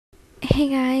Hey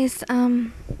guys,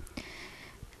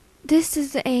 this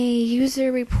is a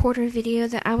user reporter video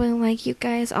that I would like you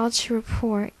guys all to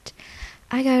report.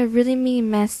 I got a really mean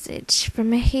message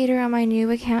from a hater on my new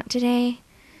account today,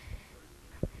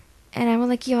 and I would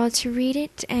like you all to read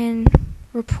it and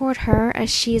report her, as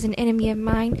she is an enemy of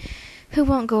mine who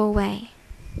won't go away.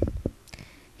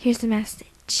 Here's the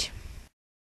message.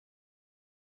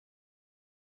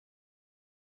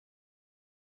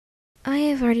 I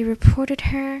have already reported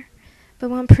her,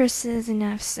 but one person is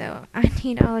enough, so I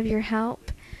need all of your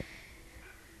help.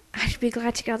 I'd be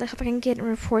glad to get all the help I can get in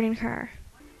reporting her.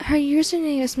 Her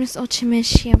username is Miss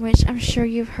Ultimisia, which I'm sure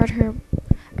you've heard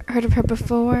of her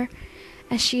before,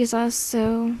 as she has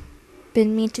also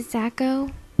been mean to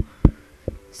Zacho.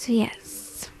 So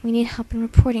yes, we need help in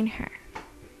reporting her.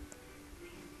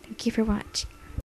 Thank you for watching.